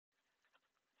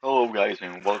Hello guys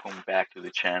and welcome back to the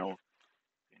channel.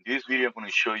 In this video I'm going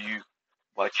to show you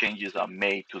what changes I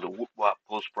made to the Woodwop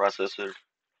post processor.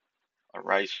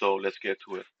 Alright, so let's get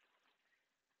to it.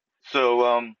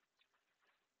 So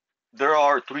there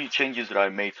are three changes that I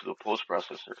made to the post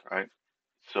processor, right?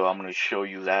 So I'm going to show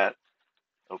you that.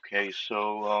 Okay,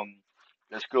 so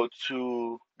let's go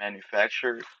to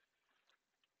manufacturer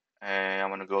and I'm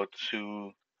going to go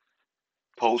to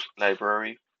post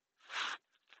library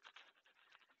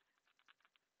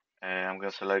and I'm going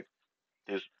to select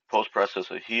this post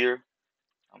processor here.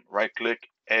 Right click,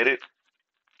 edit.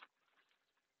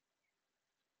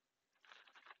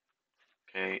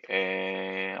 Okay,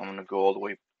 and I'm gonna go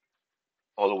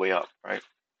all the way up, right?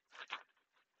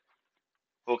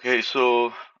 Okay,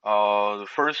 so the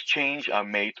first change I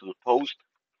made to the post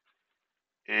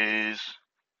is,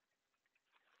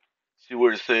 see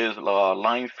where it says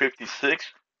line 56.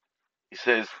 It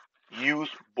says use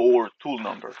board tool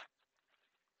number.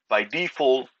 By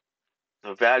default,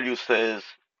 the value says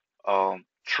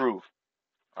true.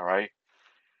 All right.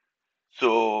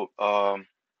 So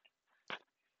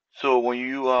so when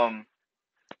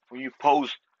you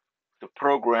post the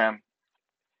program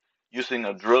using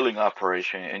a drilling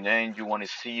operation, and then you want to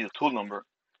see the tool number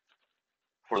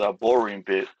for that boring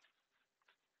bit.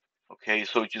 Okay,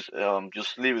 so just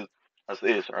leave it as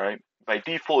is. All right. By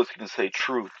default, it's gonna say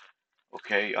true.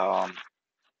 Okay.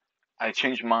 I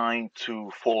changed mine to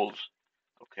false.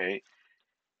 Okay.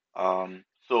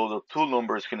 So the tool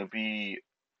number is gonna be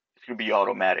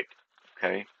automatic.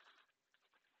 Okay.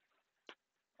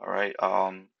 All right.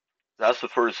 That's the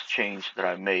first change that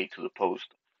I made to the post.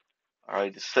 All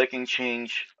right. The second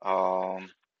change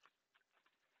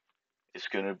is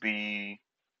gonna be,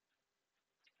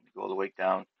 go all the way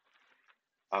down.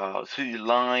 See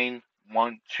line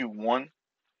 121.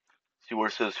 See where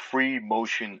it says free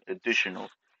motion additional.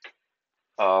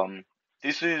 Um,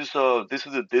 this is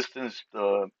the distance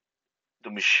the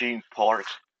machine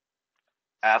parks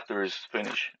after it's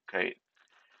finished. Okay,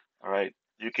 all right.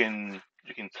 You can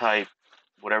type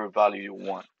whatever value you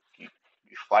want.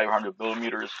 500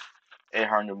 millimeters,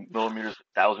 800 millimeters,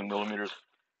 1,000 millimeters.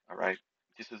 All right.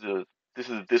 This is the this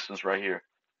is the distance right here.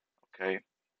 Okay.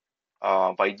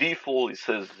 By default it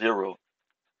says 0.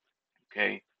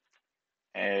 Okay,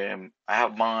 and I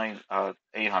have mine at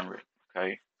 800.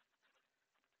 Okay.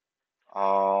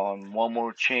 One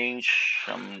more change.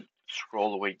 Scroll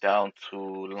all the way down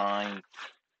to line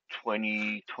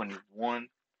 2021.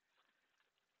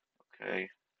 Okay.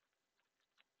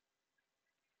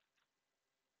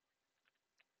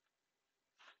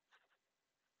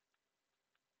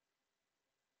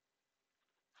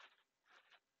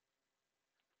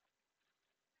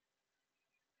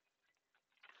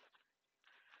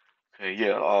 Okay.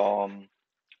 Yeah.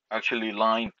 Actually,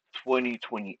 line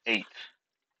 2028.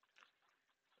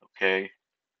 Okay.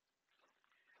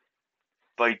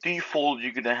 By default,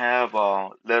 you're gonna have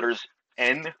letters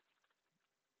N,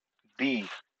 B.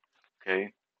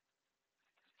 Okay.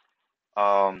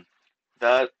 Um,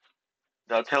 that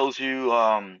that tells you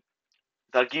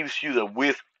that gives you the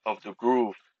width of the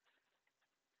groove.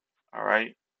 All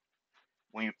right.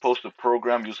 When you post a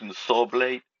program using the saw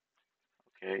blade.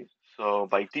 Okay. So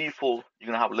by default, you're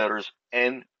gonna have letters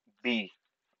N, B.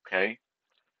 Okay.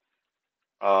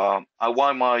 I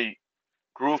want my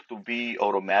groove to be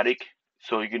automatic,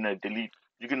 so you can delete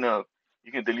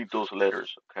those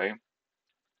letters. Okay.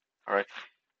 All right.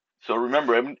 So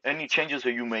remember, any changes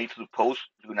that you made to the post,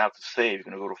 you're gonna have to save. You're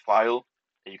gonna go to File,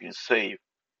 and you can save.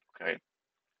 Okay.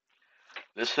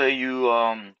 Let's say you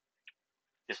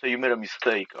made a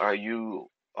mistake, or you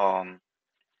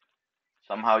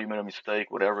somehow you made a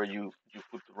mistake. Whatever, you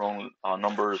put the wrong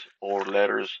numbers or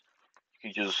letters.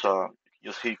 You can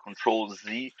just hit Control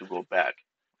Z to go back.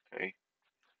 Okay.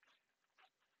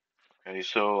 Okay.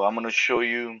 So I'm gonna show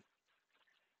you.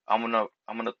 I'm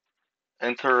gonna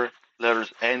enter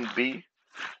letters NB,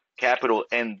 capital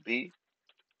NB.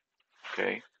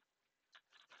 Okay.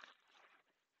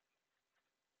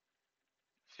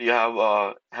 So you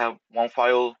have one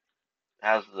file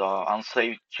has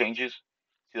unsaved changes.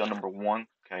 See the number one.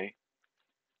 Okay.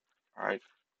 All right.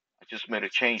 I just made a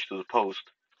change to the post,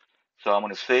 so I'm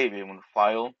gonna save it. I'm gonna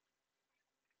file.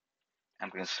 I'm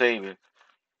gonna save it.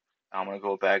 I'm gonna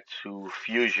go back to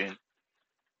Fusion.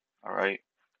 All right.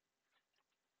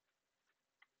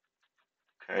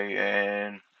 Okay.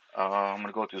 And I'm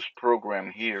gonna go to this program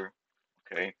here.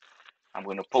 Okay. I'm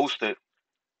gonna post it.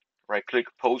 Right click,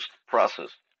 post, process.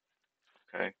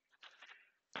 Okay.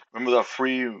 Remember that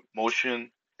free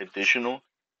motion additional?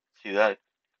 See that?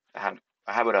 I have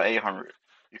I have it at 800.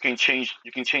 You can change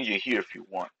it here if you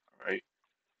want. All right.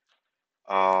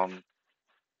 Um,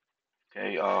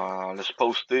 Okay, let's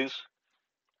post this.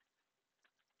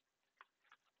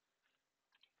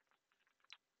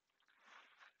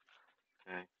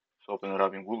 Okay, let's open it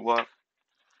up in Woodwop.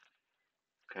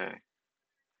 Okay,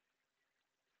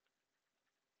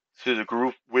 see the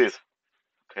group width.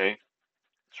 Okay,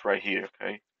 it's right here.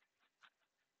 Okay,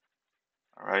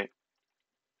 all right.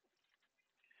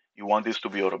 You want this to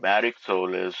be automatic, so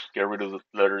let's get rid of the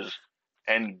letters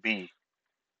N, B.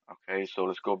 Okay, so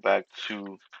let's go back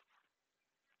to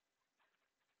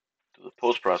the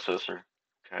post processor.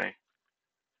 Okay,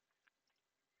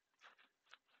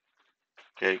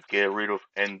 okay, get rid of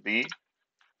NB,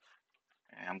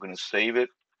 and I'm gonna save it.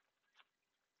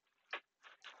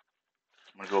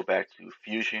 I'm gonna go back to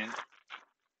Fusion. I'm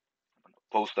gonna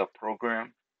post that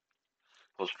program,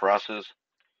 post process.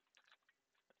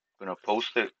 I'm gonna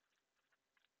post it,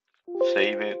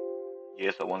 save it.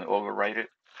 Yes, I want to overwrite it.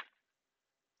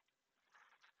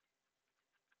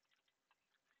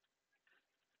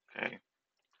 Okay,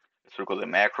 let's look at the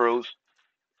macros.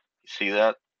 You see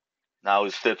that? Now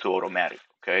it's set to automatic.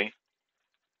 Okay,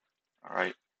 all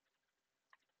right.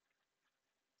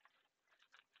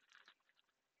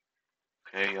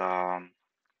 Okay,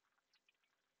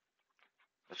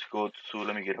 let's go to.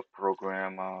 Let me get a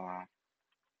program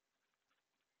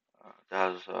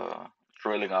that has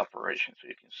drilling operation, so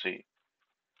you can see.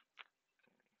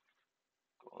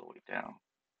 Go all the way down.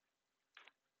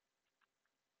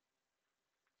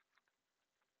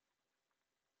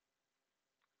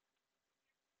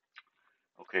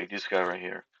 Okay, this guy right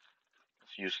here.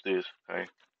 Let's use this. Okay.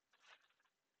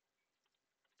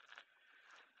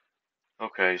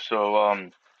 Okay, so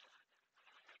let's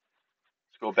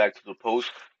go back to the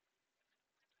post.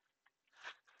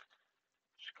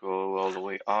 Let's go all the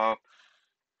way up.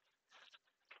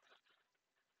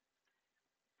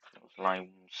 That was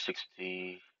line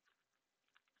 60,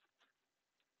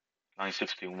 line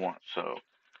 61. So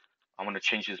I'm gonna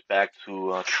change this back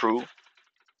to true.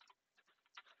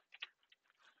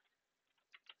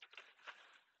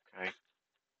 Okay,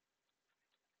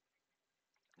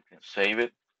 you can save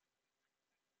it.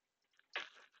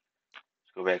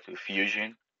 Let's go back to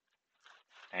Fusion,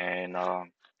 and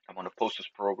I'm gonna post this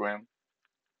program.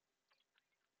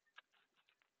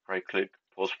 Right click,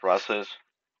 post process.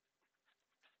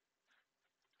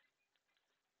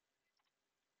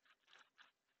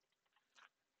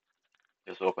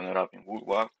 Just open it up in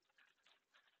Woodwop.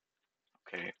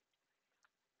 Okay,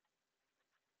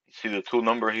 you see the tool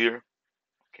number here.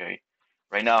 Okay,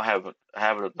 right now I have it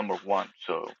at number 1.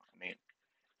 So I mean,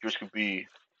 yours could be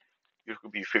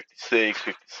 56,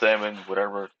 57,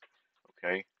 whatever.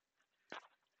 Okay.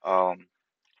 Um,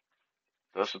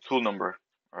 that's the tool number.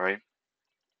 All right.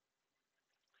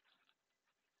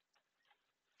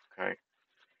 Okay.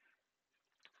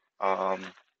 Um,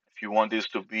 if you want this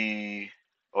to be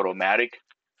automatic,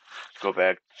 let's go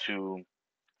back to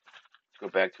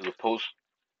the post.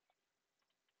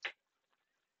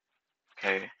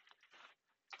 Okay.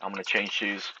 I'm gonna change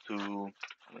this to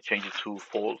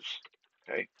false.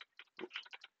 Okay. Oops.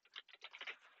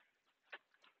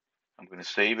 I'm gonna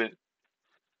save it.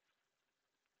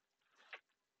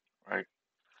 Right.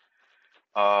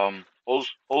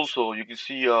 Also you can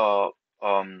see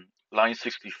line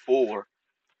 64.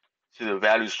 See the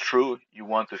value is true. You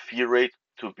want the feed rate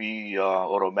to be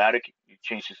automatic. You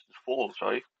change this to false,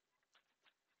 right?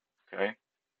 Okay.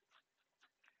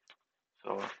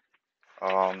 So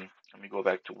let me go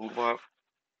back to Woodwop.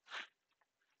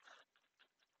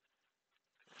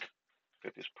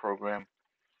 Get this program.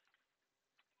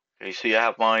 Okay, see, I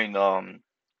have mine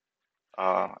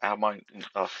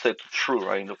set to true,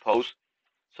 right, in the post.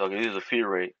 So this is the feed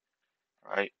rate,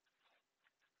 right?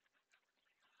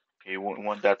 Okay, you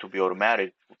want that to be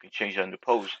automatic. We can change that in the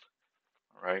post,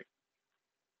 all right?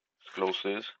 Let's close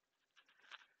this.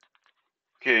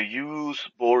 Okay, use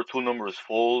board tool number is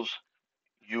false.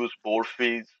 Use board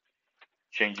feeds.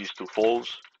 Change this to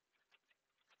false.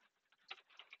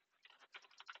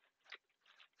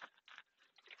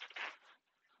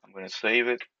 I'm gonna save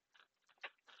it.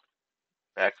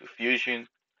 Back to Fusion.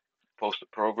 Post the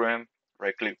program.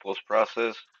 Right click, post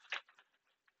process.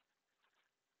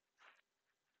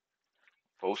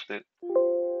 Post it.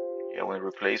 Yeah, I want to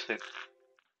replace it.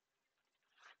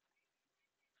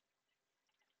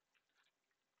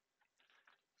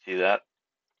 See that?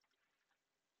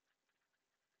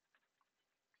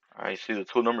 All right. See the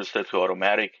tool number is set to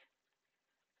automatic,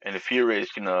 and the feed rate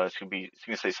is gonna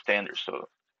say standard, so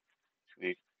it's gonna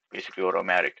be basically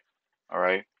automatic. All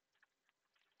right.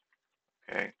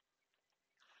 Okay.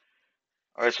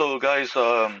 All right. So guys,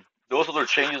 those are the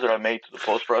changes that I made to the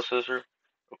post processor.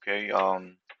 Okay.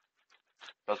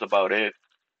 That's about it.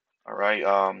 All right.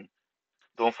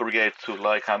 Don't forget to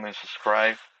like, comment,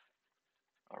 subscribe.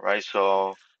 All right.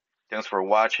 So thanks for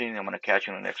watching. I'm gonna catch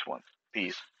you in the next one.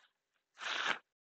 Peace.